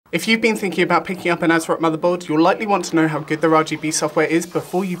If you've been thinking about picking up an ASRock motherboard, you'll likely want to know how good their RGB software is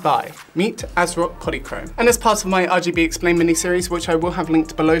before you buy. Meet ASRock Polychrome. And as part of my RGB Explained mini-series, which I will have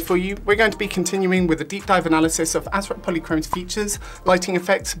linked below for you, we're going to be continuing with a deep dive analysis of ASRock Polychrome's features, lighting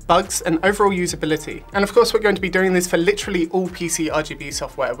effects, bugs, and overall usability. And of course, we're going to be doing this for literally all PC RGB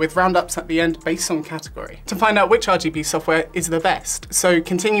software, with roundups at the end based on category, to find out which RGB software is the best. So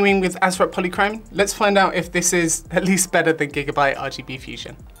continuing with ASRock Polychrome, let's find out if this is at least better than Gigabyte RGB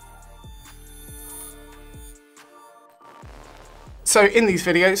Fusion. So in these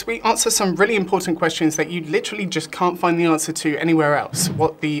videos, we answer some really important questions that you literally just can't find the answer to anywhere else.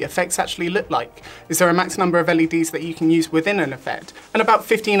 What the effects actually look like. Is there a max number of LEDs that you can use within an effect? And about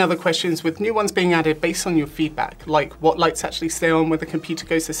 15 other questions with new ones being added based on your feedback, like what lights actually stay on when the computer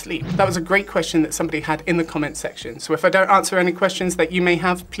goes to sleep. That was a great question that somebody had in the comment section. So if I don't answer any questions that you may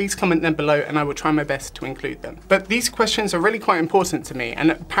have, please comment them below and I will try my best to include them. But these questions are really quite important to me,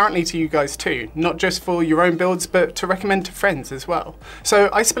 and apparently to you guys too, not just for your own builds, but to recommend to friends as well. So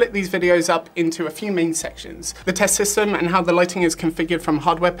I split these videos up into a few main sections. The test system and how the lighting is configured from a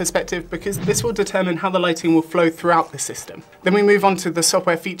hardware perspective, because this will determine how the lighting will flow throughout the system. Then we move on to the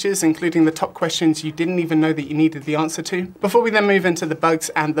software features, including the top questions you didn't even know that you needed the answer to, before we then move into the bugs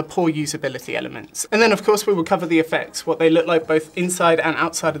and the poor usability elements. And then of course we will cover the effects, what they look like both inside and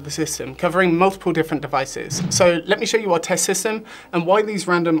outside of the system, covering multiple different devices. So let me show you our test system and why these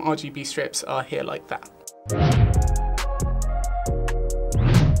random RGB strips are here like that.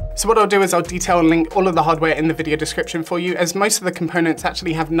 So what I'll do is I'll detail and link all of the hardware in the video description for you, as most of the components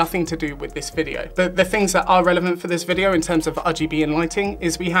actually have nothing to do with this video. The things that are relevant for this video in terms of RGB and lighting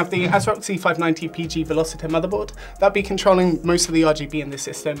is we have the ASRock C590 PG Velociter motherboard. That'll be controlling most of the RGB in the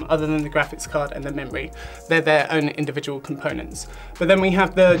system other than the graphics card and the memory. They're their own individual components. But then we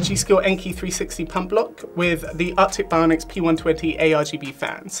have the G-Skill Enkey 360 pump block with the Arctic Bionics P120 ARGB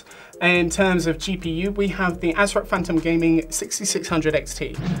fans. And in terms of GPU, we have the ASRock Phantom Gaming 6600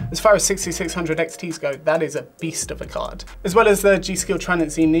 XT. As far as 6600 XTs go, that is a beast of a card. As well as the G-Skill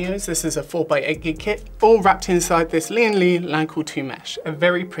Trident Z Neos, this is a 4x8GB kit, all wrapped inside this Lian Li LANCool 2 mesh, a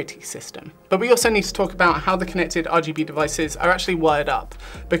very pretty system. But we also need to talk about how the connected RGB devices are actually wired up,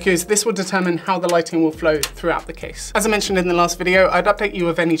 because this will determine how the lighting will flow throughout the case. As I mentioned in the last video, I'd update you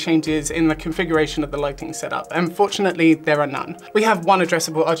of any changes in the configuration of the lighting setup, and fortunately there are none. We have one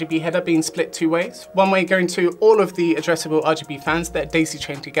addressable RGB header being split two ways, one way going to all of the addressable RGB fans that are daisy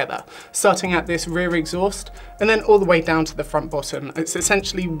chained together, starting at this rear exhaust and then all the way down to the front bottom. It's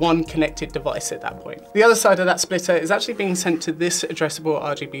essentially one connected device at that point. The other side of that splitter is actually being sent to this addressable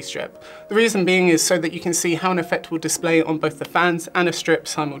RGB strip. The reason being is so that you can see how an effect will display on both the fans and a strip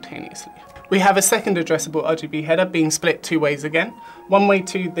simultaneously. We have a second addressable RGB header being split two ways again. One way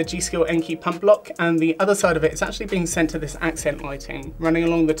to the G-Skill Enkey pump block, and the other side of it is actually being sent to this accent lighting, running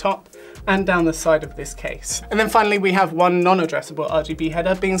along the top and down the side of this case. And then finally we have one non-addressable RGB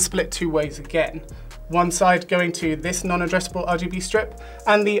header being split two ways again. One side going to this non-addressable RGB strip,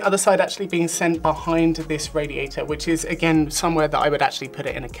 and the other side actually being sent behind this radiator, which is again somewhere that I would actually put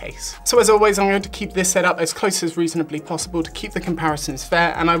it in a case. So as always, I'm going to keep this setup as close as reasonably possible to keep the comparisons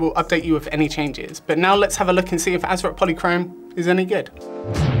fair, and I will update you with any changes. But now let's have a look and see if ASRock Polychrome is any good.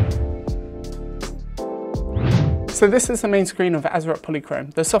 So this is the main screen of ASRock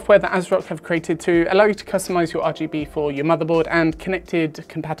Polychrome, the software that ASRock have created to allow you to customize your RGB for your motherboard and connected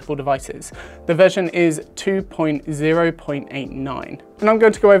compatible devices. The version is 2.0.89. And I'm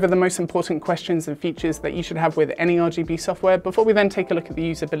going to go over the most important questions and features that you should have with any RGB software before we then take a look at the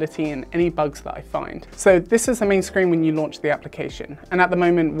usability and any bugs that I find. So this is the main screen when you launch the application. And at the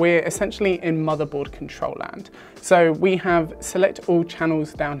moment, we're essentially in motherboard control land. So we have select all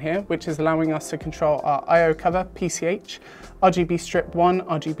channels down here, which is allowing us to control our I/O cover, PCH, RGB strip 1,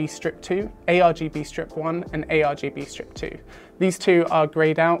 RGB strip 2, ARGB strip 1, and ARGB strip 2. These two are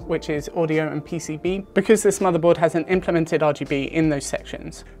grayed out, which is audio and PCB, because this motherboard has an implemented RGB in those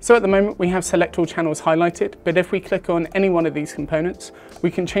sections. So at the moment we have select all channels highlighted, but if we click on any one of these components, we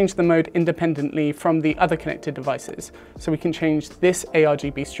can change the mode independently from the other connected devices. So we can change this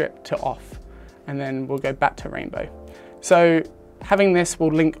ARGB strip to off, and then we'll go back to rainbow. So having this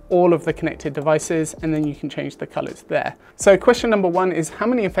will link all of the connected devices, and then you can change the colors there. So question number one is, how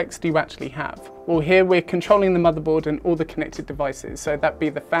many effects do you actually have? Well, here we're controlling the motherboard and all the connected devices. So that'd be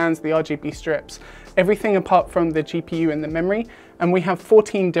the fans, the RGB strips, everything apart from the GPU and the memory. And we have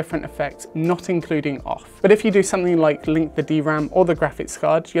 14 different effects, not including off. But if you do something like link the DRAM or the graphics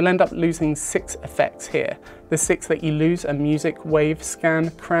card, you'll end up losing 6 effects here. The 6 that you lose are music, wave,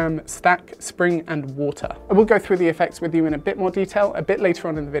 scan, cram, stack, spring, and water. I will go through the effects with you in a bit more detail a bit later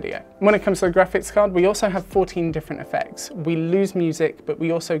on in the video. When it comes to the graphics card, we also have 14 different effects. We lose music, but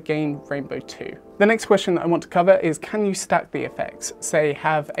we also gain Rainbow 2. The next question that I want to cover is, can you stack the effects? Say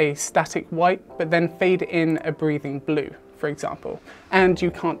have a static white, but then fade in a breathing blue, for example. And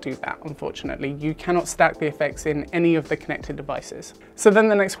you can't do that, unfortunately. You cannot stack the effects in any of the connected devices. So then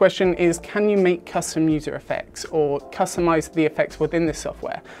the next question is, can you make custom user effects or customize the effects within this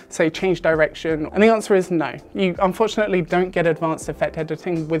software? Say change direction, and the answer is no. You unfortunately don't get advanced effect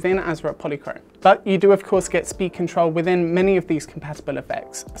editing within ASRock Polychrome. But you do of course get speed control within many of these compatible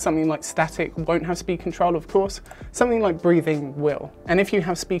effects. Something like static won't have speed control, of course. Something like breathing will. And if you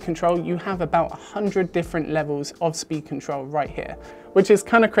have speed control, you have about 100 different levels of speed control right here, which is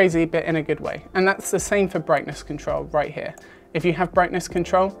kind of crazy, but in a good way. And that's the same for brightness control right here. If you have brightness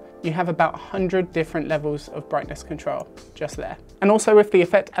control, you have about 100 different levels of brightness control just there. And also, if the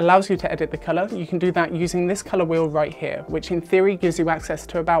effect allows you to edit the color, you can do that using this color wheel right here, which in theory gives you access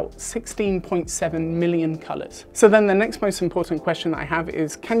to about 16.7 million colors. So then the next most important question that I have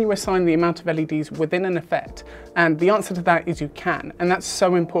is, can you assign the amount of LEDs within an effect? And the answer to that is you can, and that's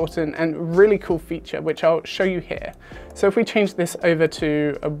so important and really cool feature, which I'll show you here. So if we change this over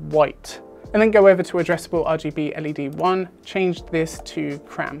to a white, and then go over to addressable RGB LED 1, change this to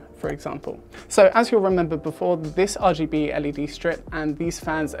cram, for example. So as you'll remember before, this RGB LED strip and these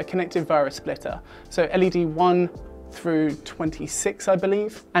fans are connected via a splitter. So LED 1 through 26, I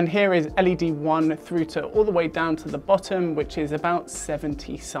believe. And here is LED 1 through to all the way down to the bottom, which is about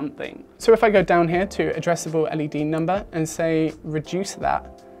 70 something. So if I go down here to addressable LED number and say reduce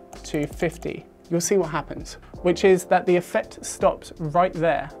that to 50, you'll see what happens, which is that the effect stops right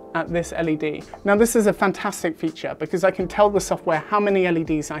there at this LED. Now this is a fantastic feature because I can tell the software how many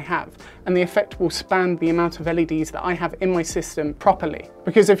LEDs I have, and the effect will span the amount of LEDs that I have in my system properly.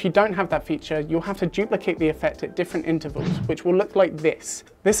 Because if you don't have that feature, you'll have to duplicate the effect at different intervals, which will look like this.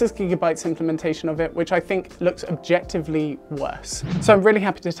 This is Gigabyte's implementation of it, which I think looks objectively worse. So I'm really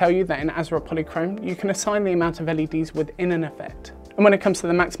happy to tell you that in ASRock Polychrome, you can assign the amount of LEDs within an effect. And when it comes to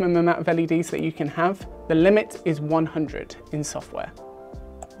the maximum amount of LEDs that you can have, the limit is 100 in software.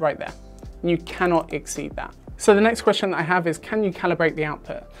 Right there. You cannot exceed that. So the next question that I have is, can you calibrate the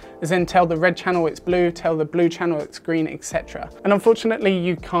output? As in tell the red channel it's blue, tell the blue channel it's green, etc. And unfortunately,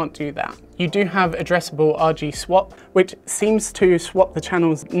 you can't do that. You do have addressable RG swap, which seems to swap the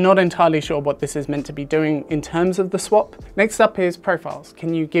channels. Not entirely sure what this is meant to be doing in terms of the swap. Next up is profiles.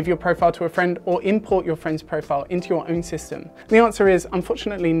 Can you give your profile to a friend or import your friend's profile into your own system? The answer is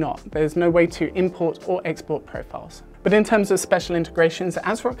unfortunately not. There's no way to import or export profiles. But in terms of special integrations,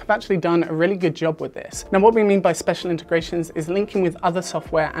 ASRock have actually done a really good job with this. Now what we mean by special integrations is linking with other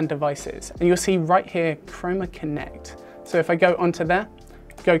software and devices. And you'll see right here, Chroma Connect. So if I go onto there,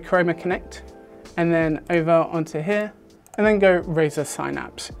 go Chroma Connect, and then over onto here, and then go Razer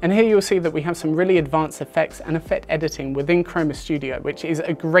Synapse. And here you'll see that we have some really advanced effects and effect editing within Chroma Studio, which is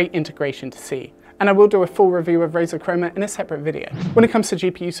a great integration to see. And I will do a full review of Razer Chroma in a separate video. When it comes to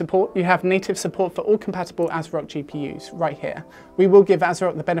GPU support, you have native support for all compatible ASRock GPUs right here. We will give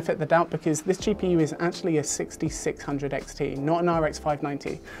ASRock the benefit of the doubt because this GPU is actually a 6600 XT, not an RX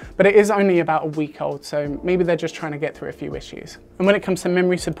 590. But it is only about a week old, so maybe they're just trying to get through a few issues. And when it comes to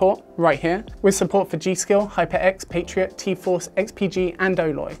memory support, right here, with support for G.Skill, HyperX, Patriot, T-Force, XPG, and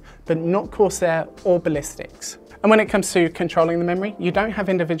Oloy, but not Corsair or Ballistics. And when it comes to controlling the memory, you don't have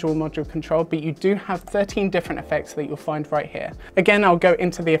individual module control, but you do have 13 different effects that you'll find right here. Again, I'll go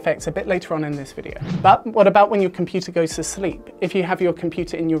into the effects a bit later on in this video. But what about when your computer goes to sleep? If you have your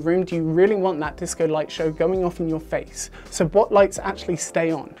computer in your room, do you really want that disco light show going off in your face? So what lights actually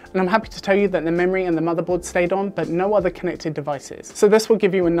stay on? And I'm happy to tell you that the memory and the motherboard stayed on, but no other connected devices. So this will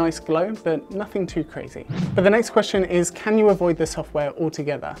give you a nice glow, but nothing too crazy. But the next question is, can you avoid the software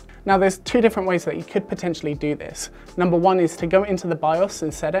altogether? Now there's two different ways that you could potentially do this. Number one is to go into the BIOS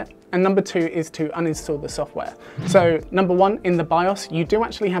and set it, and number two is to uninstall the software. So number one, in the BIOS, you do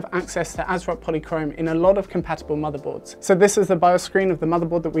actually have access to ASRock Polychrome in a lot of compatible motherboards. So this is the BIOS screen of the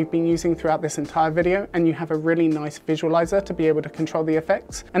motherboard that we've been using throughout this entire video, and you have a really nice visualizer to be able to control the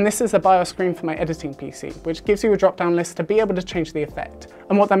effects. And this is the BIOS screen for my editing PC, which gives you a drop-down list to be able to change the effect.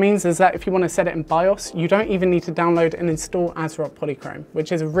 And what that means is that if you want to set it in BIOS, you don't even need to download and install ASRock Polychrome,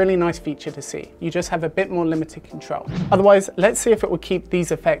 which is a really nice feature to see. You just have a bit more limited control. Otherwise, let's see if it will keep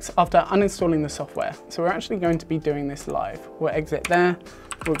these effects after uninstalling the software. So we're actually going to be doing this live. We'll exit there,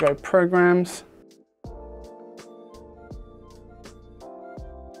 we'll go Programs.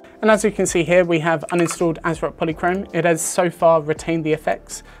 And as you can see here, we have uninstalled ASRock Polychrome. It has so far retained the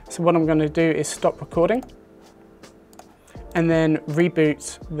effects. So what I'm going to do is stop recording and then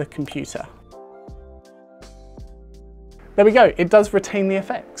reboot the computer. There we go, it does retain the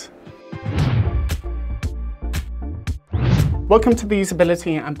effects. Welcome to the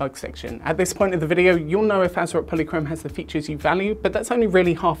Usability and Bugs section. At this point of the video, you'll know if ASRock Polychrome has the features you value, but that's only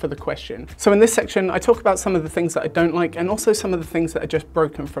really half of the question. So in this section, I talk about some of the things that I don't like and also some of the things that are just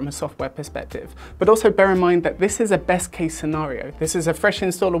broken from a software perspective. But also bear in mind that this is a best case scenario. This is a fresh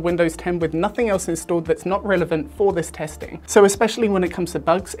install of Windows 10 with nothing else installed that's not relevant for this testing. So especially when it comes to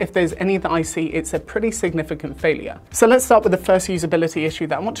bugs, if there's any that I see, it's a pretty significant failure. So let's start with the first usability issue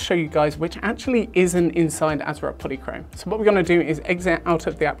that I want to show you guys, which actually isn't inside ASRock Polychrome. So what we're going to do is exit out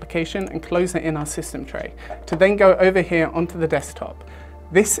of the application and close it in our system tray to then go over here onto the desktop.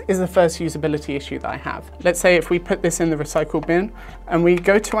 This is the first usability issue that I have. Let's say if we put this in the recycle bin and we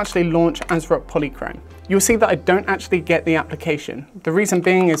go to actually launch ASRock Polychrome, you'll see that I don't actually get the application. The reason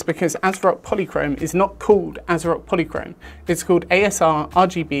being is because ASRock Polychrome is not called ASRock Polychrome. It's called ASR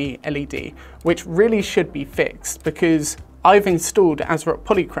RGB LED, which really should be fixed because I've installed ASRock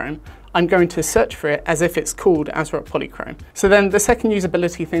Polychrome. I'm going to search for it as if it's called ASRock Polychrome. So then the second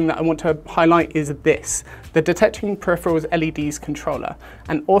usability thing that I want to highlight is this, the Detecting Peripherals LEDs controller,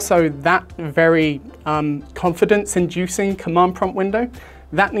 and also that very confidence-inducing command prompt window,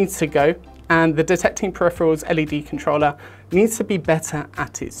 that needs to go, and the Detecting Peripherals LED controller needs to be better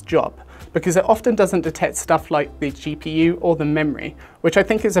at its job, because it often doesn't detect stuff like the GPU or the memory, which I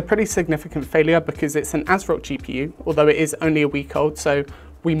think is a pretty significant failure because it's an ASRock GPU, although it is only a week old, so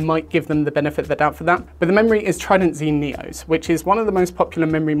we might give them the benefit of the doubt for that. But the memory is Trident Z Neos, which is one of the most popular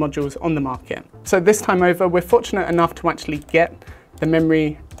memory modules on the market. So this time over, we're fortunate enough to actually get the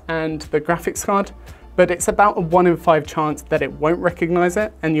memory and the graphics card, but it's about a 1 in 5 chance that it won't recognize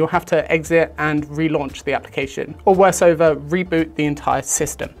it and you'll have to exit and relaunch the application, or worse over, reboot the entire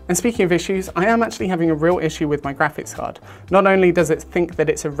system. And speaking of issues, I am actually having a real issue with my graphics card. Not only does it think that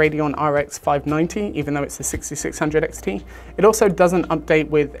it's a Radeon RX 590, even though it's a 6600 XT, it also doesn't update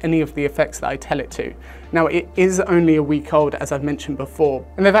with any of the effects that I tell it to. Now, it is only a week old, as I've mentioned before,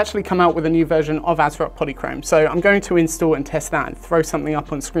 and they've actually come out with a new version of ASRock Polychrome. So I'm going to install and test that and throw something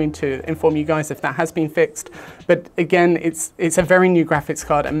up on screen to inform you guys if that has been fixed. But again, it's a very new graphics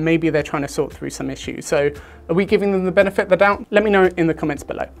card and maybe they're trying to sort through some issues. So are we giving them the benefit of the doubt? Let me know in the comments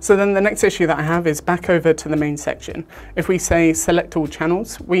below. So then the next issue that I have is back over to the main section. If we say select all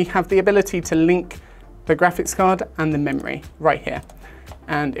channels, we have the ability to link the graphics card and the memory right here.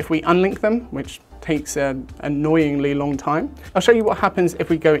 And if we unlink them, which takes an annoyingly long time, I'll show you what happens if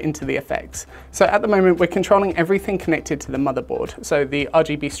we go into the effects. So at the moment, we're controlling everything connected to the motherboard. So the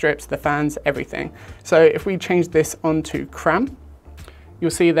RGB strips, the fans, everything. So if we change this onto CRAM, you'll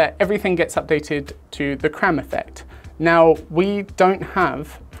see that everything gets updated to the CRAM effect. Now, we don't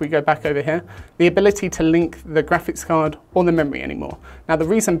have, if we go back over here, the ability to link the graphics card or the memory anymore. Now, the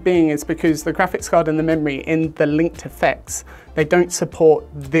reason being is because the graphics card and the memory in the linked effects, they don't support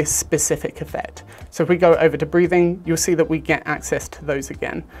this specific effect. So if we go over to breathing, you'll see that we get access to those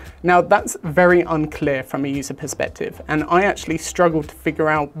again. Now, that's very unclear from a user perspective, and I actually struggled to figure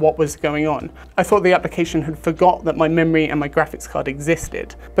out what was going on. I thought the application had forgot that my memory and my graphics card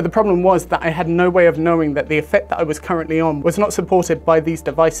existed, but the problem was that I had no way of knowing that the effect that I was currently on was not supported by these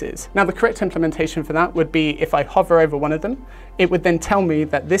devices. Now, the correct implementation for that would be if I hover over one of them, it would then tell me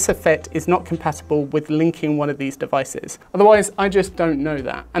that this effect is not compatible with linking one of these devices. Otherwise, I just don't know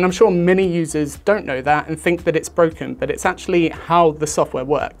that. And I'm sure many users don't know that and think that it's broken, but it's actually how the software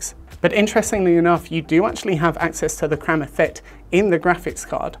works. But interestingly enough, you do actually have access to the CRAM effect in the graphics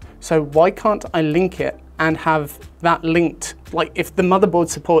card. So why can't I link it and have that linked? Like if the motherboard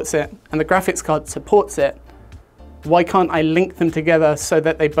supports it and the graphics card supports it, why can't I link them together so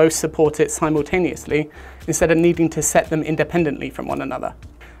that they both support it simultaneously instead of needing to set them independently from one another?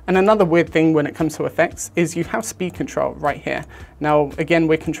 And another weird thing when it comes to effects is you have speed control right here. Now, again,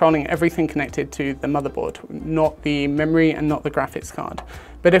 we're controlling everything connected to the motherboard, not the memory and not the graphics card.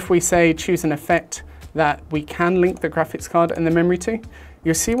 But if we say choose an effect that we can link the graphics card and the memory to,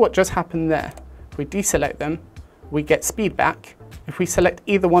 you'll see what just happened there. If we deselect them, we get speed back. If we select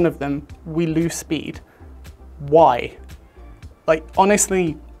either one of them, we lose speed. Why? Like,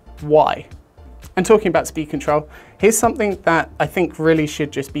 honestly, why? And talking about speed control, here's something that I think really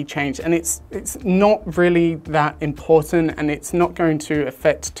should just be changed, and it's not really that important and it's not going to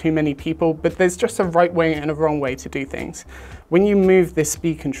affect too many people, but there's just a right way and a wrong way to do things. When you move this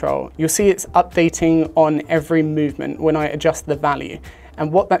speed control, you'll see it's updating on every movement when I adjust the value.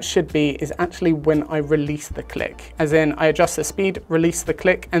 And what that should be is actually when I release the click, as in I adjust the speed, release the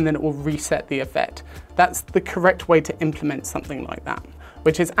click, and then it will reset the effect. That's the correct way to implement something like that,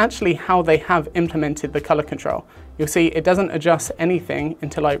 which is actually how they have implemented the color control. You'll see it doesn't adjust anything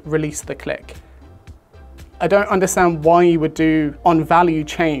until I release the click. I don't understand why you would do on value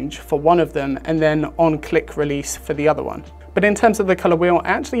change for one of them and then on click release for the other one. But in terms of the color wheel, I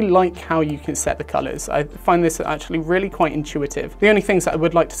actually like how you can set the colors. I find this actually really quite intuitive. The only things that I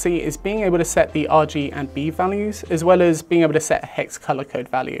would like to see is being able to set the RG and B values, as well as being able to set a hex color code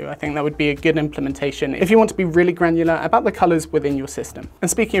value. I think that would be a good implementation if you want to be really granular about the colors within your system. And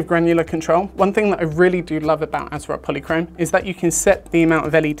speaking of granular control, one thing that I really do love about ASRock Polychrome is that you can set the amount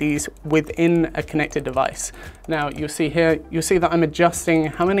of LEDs within a connected device. Now you'll see here, you'll see that I'm adjusting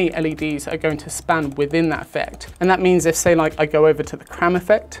how many LEDs are going to span within that effect. And that means if, say, like I go over to the cram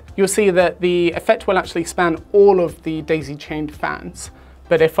effect, you'll see that the effect will actually span all of the daisy chained fans.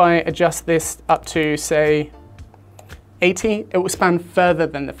 But if I adjust this up to, say, 80, it will span further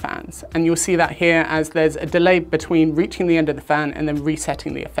than the fans. And you'll see that here as there's a delay between reaching the end of the fan and then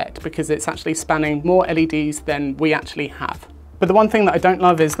resetting the effect, because it's actually spanning more LEDs than we actually have. But the one thing that I don't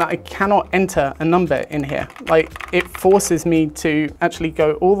love is that I cannot enter a number in here. Like, it forces me to actually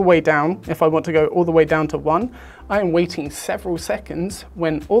go all the way down. If I want to go all the way down to 1, I am waiting several seconds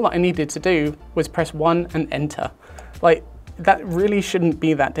when all that I needed to do was press 1 and enter. Like, that really shouldn't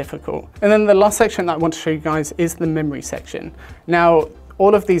be that difficult. And then the last section that I want to show you guys is the memory section. Now,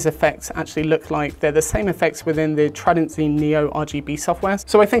 all of these effects actually look like they're the same effects within the Trident Z Neo RGB software.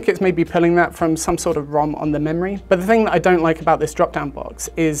 So I think it's maybe pulling that from some sort of ROM on the memory. But the thing that I don't like about this drop-down box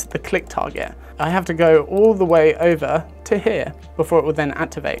is the click target. I have to go all the way over to here before it will then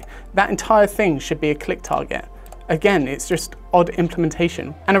activate. That entire thing should be a click target. Again, it's just odd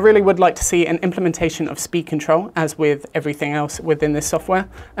implementation. And I really would like to see an implementation of speed control, as with everything else within this software,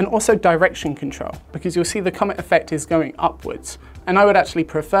 and also direction control, because you'll see the comet effect is going upwards. And I would actually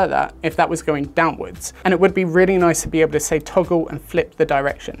prefer that if that was going downwards. And it would be really nice to be able to say toggle and flip the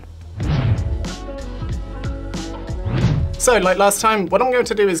direction. So like last time, what I'm going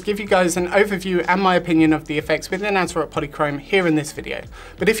to do is give you guys an overview and my opinion of the effects within ASRock Polychrome here in this video.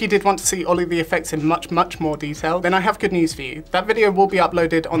 But if you did want to see all of the effects in much more detail, then I have good news for you. That video will be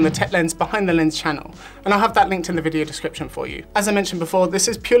uploaded on the TechLens Behind the Lens channel, and I'll have that linked in the video description for you. As I mentioned before, this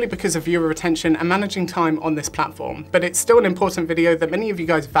is purely because of viewer retention and managing time on this platform, but it's still an important video that many of you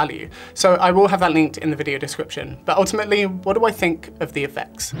guys value, so I will have that linked in the video description. But ultimately, what do I think of the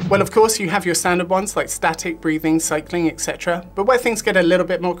effects? Well, of course, you have your standard ones like static, breathing, cycling, etc. But where things get a little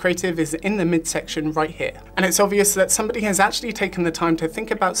bit more creative is in the midsection right here. And it's obvious that somebody has actually taken the time to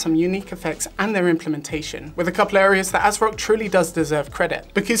think about some unique effects and their implementation, with a couple areas that ASRock truly does deserve credit.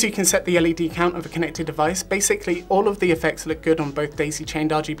 Because you can set the LED count of a connected device, basically all of the effects look good on both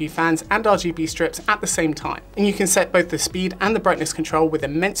daisy-chained RGB fans and RGB strips at the same time. And you can set both the speed and the brightness control with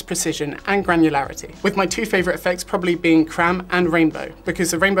immense precision and granularity. With my two favorite effects probably being cram and rainbow,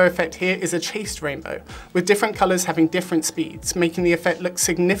 because the rainbow effect here is a chased rainbow, with different colors having different speeds, making the effect look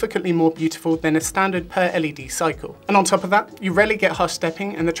significantly more beautiful than a standard per LED cycle. And on top of that, you rarely get harsh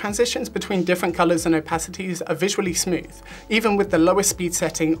stepping, and the transitions between different colors and opacities are visually smooth, even with the lowest speed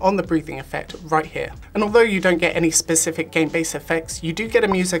setting on the breathing effect right here. And although you don't get any specific game-based effects, you do get a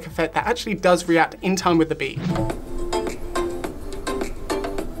music effect that actually does react in time with the beat.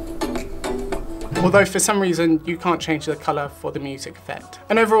 Although for some reason you can't change the color for the music effect.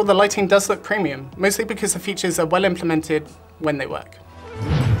 And overall the lighting does look premium, mostly because the features are well implemented when they work.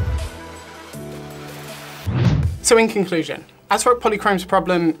 So in conclusion, ASRock Polychrome's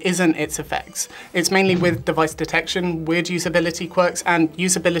problem isn't its effects. It's mainly with device detection, weird usability quirks, and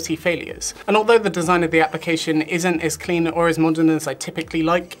usability failures. And although the design of the application isn't as clean or as modern as I typically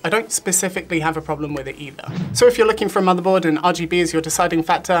like, I don't specifically have a problem with it either. So if you're looking for a motherboard and RGB is your deciding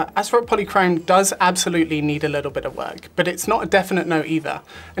factor, ASRock Polychrome does absolutely need a little bit of work, but it's not a definite no either.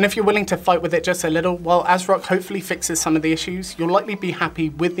 And if you're willing to fight with it just a little, while ASRock hopefully fixes some of the issues, you'll likely be happy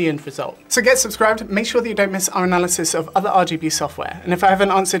with the end result. So get subscribed, make sure that you don't miss our analysis of other RGB software. And if I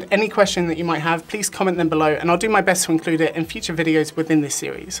haven't answered any question that you might have, please comment them below and I'll do my best to include it in future videos within this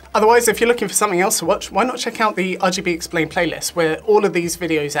series. Otherwise, if you're looking for something else to watch, why not check out the RGB Explained playlist where all of these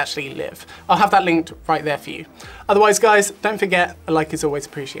videos actually live. I'll have that linked right there for you. Otherwise, guys, don't forget, a like is always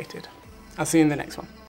appreciated. I'll see you in the next one.